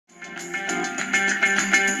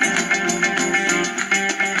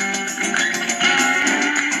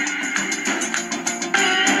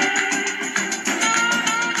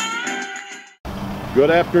Good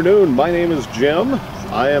afternoon. My name is Jim.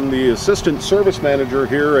 I am the Assistant Service Manager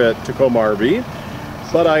here at Tacoma RV,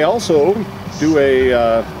 but I also do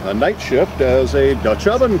a night shift as a Dutch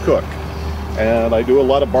oven cook, and I do a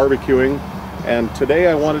lot of barbecuing. And today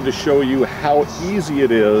I wanted to show you how easy it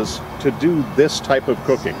is to do this type of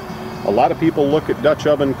cooking. A lot of people look at Dutch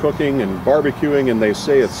oven cooking and barbecuing and they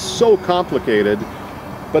say it's so complicated,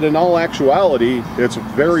 but in all actuality, it's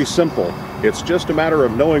very simple. It's just a matter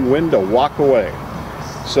of knowing when to walk away.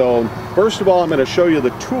 So first of all, I'm going to show you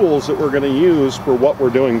the tools that we're going to use for what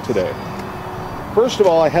we're doing today. First of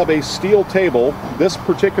all, I have a steel table. This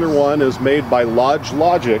particular one is made by Lodge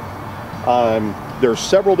Logic. There's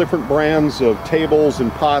several different brands of tables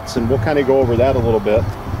and pots, and we'll kind of go over that a little bit.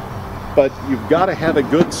 But you've got to have a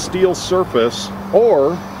good steel surface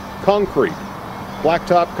or concrete.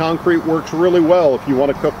 Blacktop concrete works really well if you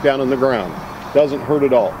want to cook down in the ground. Doesn't hurt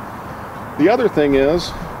at all. The other thing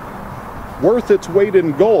is, worth its weight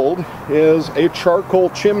in gold is a charcoal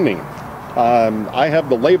chimney. I have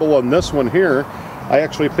the label on this one here. I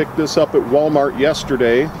actually picked this up at Walmart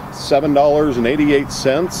yesterday,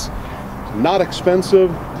 $7.88. Not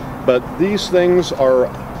expensive, but these things are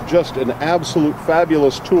just an absolute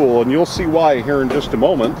fabulous tool, and you'll see why here in just a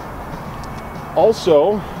moment.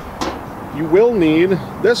 Also, you will need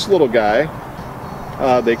this little guy.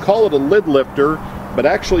 They call it a lid lifter, but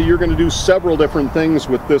actually you're going to do several different things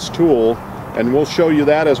with this tool, and we'll show you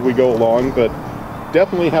that as we go along, but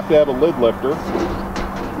definitely have to have a lid lifter.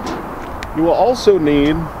 You will also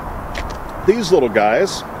need these little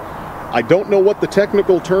guys. I don't know what the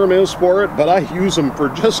technical term is for it, but I use them for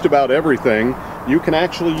just about everything. You can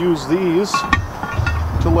actually use these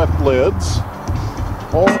to lift lids,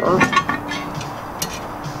 or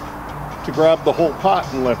to grab the whole pot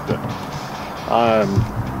and lift it.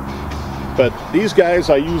 But these guys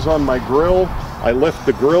I use on my grill. I lift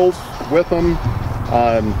the grills with them.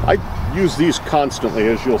 I use these constantly,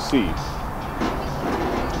 as you'll see.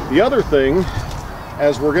 The other thing,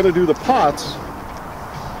 as we're going to do the pots,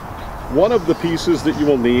 one of the pieces that you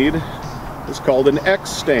will need is called an X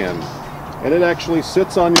stand, and it actually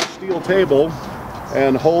sits on your steel table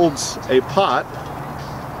and holds a pot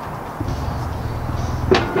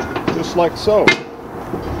just like so,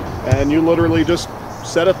 and you literally just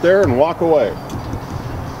set it there and walk away.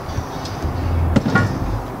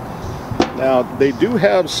 Now, they do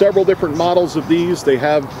have several different models of these. They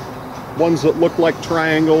have ones that look like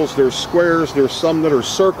triangles, there's squares, there's some that are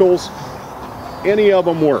circles. Any of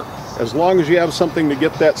them work, as long as you have something to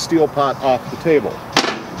get that steel pot off the table.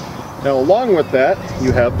 Now, along with that,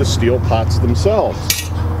 you have the steel pots themselves.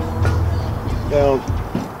 Now,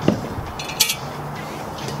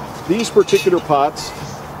 these particular pots,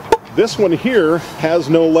 this one here has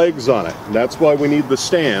no legs on it. That's why we need the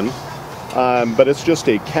stand. But it's just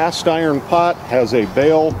a cast iron pot, has a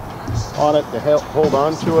bail on it to hold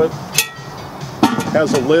on to it,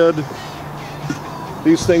 has a lid.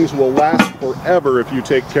 These things will last forever if you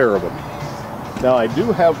take care of them. Now, I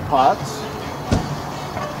do have pots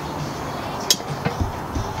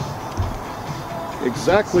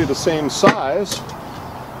exactly the same size,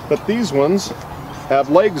 but these ones have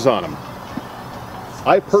legs on them.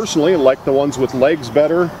 I personally like the ones with legs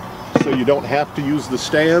better, so you don't have to use the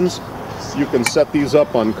stands. You can set these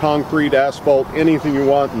up on concrete, asphalt, anything you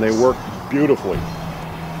want, and they work beautifully.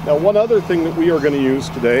 Now, one other thing that we are going to use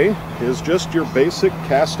today is just your basic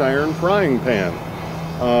cast iron frying pan.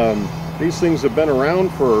 These things have been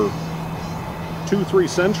around for 2-3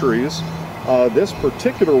 centuries. This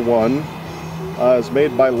particular one is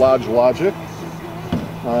made by Lodge Logic.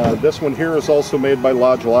 This one here is also made by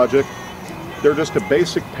Lodge Logic. They're just a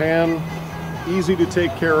basic pan, easy to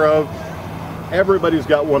take care of. Everybody's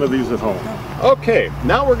got one of these at home. Okay,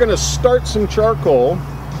 now we're going to start some charcoal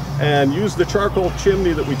and use the charcoal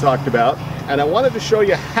chimney that we talked about. And I wanted to show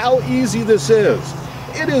you how easy this is.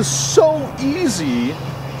 It is so easy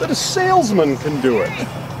that a salesman can do it.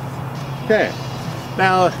 Okay,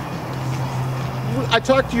 now I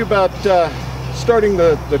talked to you about starting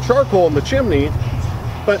the charcoal in the chimney,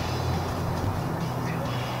 but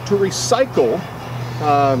to recycle,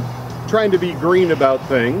 trying to be green about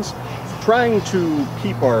things, trying to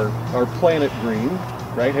keep our planet green,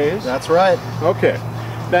 right, Hayes? That's right. Okay.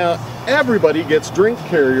 Now, everybody gets drink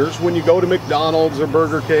carriers when you go to McDonald's or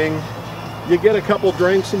Burger King. You get a couple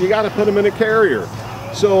drinks and you got to put them in a carrier.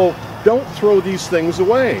 So don't throw these things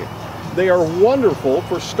away. They are wonderful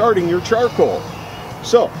for starting your charcoal.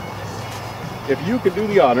 So, if you could do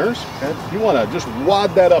the honors, you want to just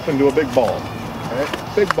wad that up into a big ball. Okay?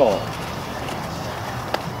 Big ball.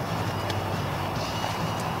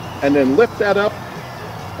 And then lift that up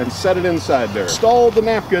and set it inside there. Install the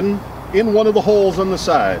napkin in one of the holes on the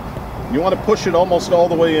side. You want to push it almost all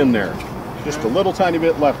the way in there. Just a little tiny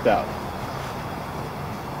bit left out.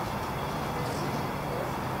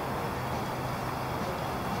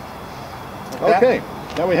 Okay,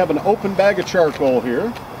 now we have an open bag of charcoal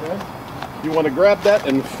here. Okay. You want to grab that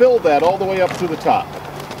and fill that all the way up to the top.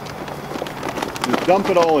 Just dump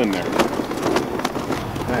it all in there.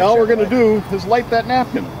 Now all we're going to do is light that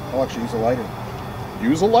napkin. I'll actually use a lighter.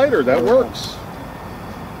 Use a lighter, that works.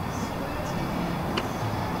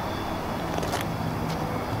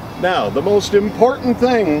 Now, the most important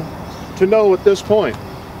thing to know at this point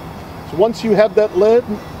is once you have that lid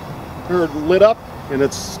lit up and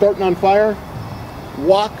it's starting on fire,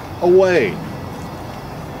 walk away.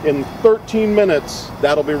 In 13 minutes,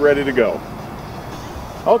 that'll be ready to go.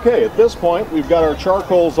 Okay, at this point, we've got our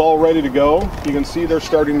charcoals all ready to go. You can see they're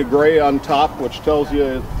starting to gray on top, which tells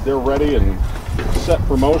you they're ready and set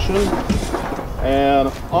for motion. And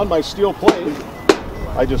on my steel plate,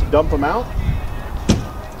 I just dump them out.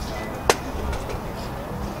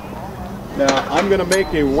 Now, I'm going to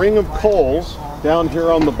make a ring of coals down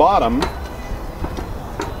here on the bottom.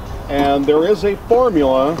 And there is a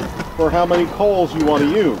formula for how many coals you want to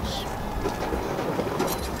use.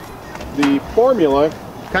 The formula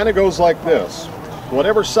kind of goes like this.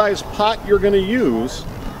 Whatever size pot you're going to use,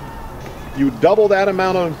 you double that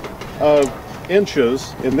amount of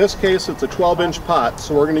inches. In this case, it's a 12-inch pot,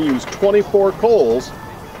 so we're going to use 24 coals,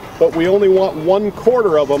 but we only want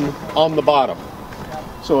 1/4 of them on the bottom.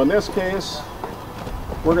 So in this case,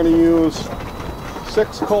 we're going to use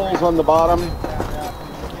 6 coals on the bottom.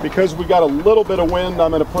 Because we got a little bit of wind, I'm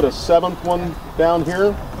going to put a 7th one down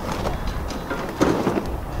here.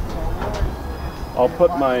 I'll put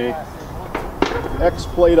my X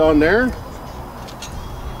plate on there.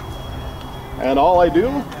 And all I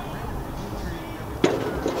do,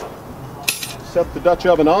 set the Dutch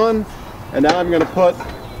oven on, and now I'm going to put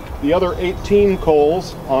the other 18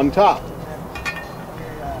 coals on top.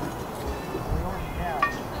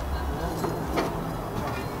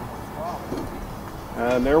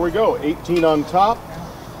 And there we go, 18 on top.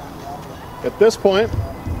 At this point,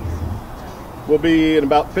 we'll be in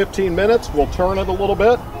about 15 minutes. We'll turn it a little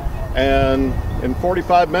bit, and in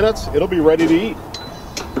 45 minutes, it'll be ready to eat.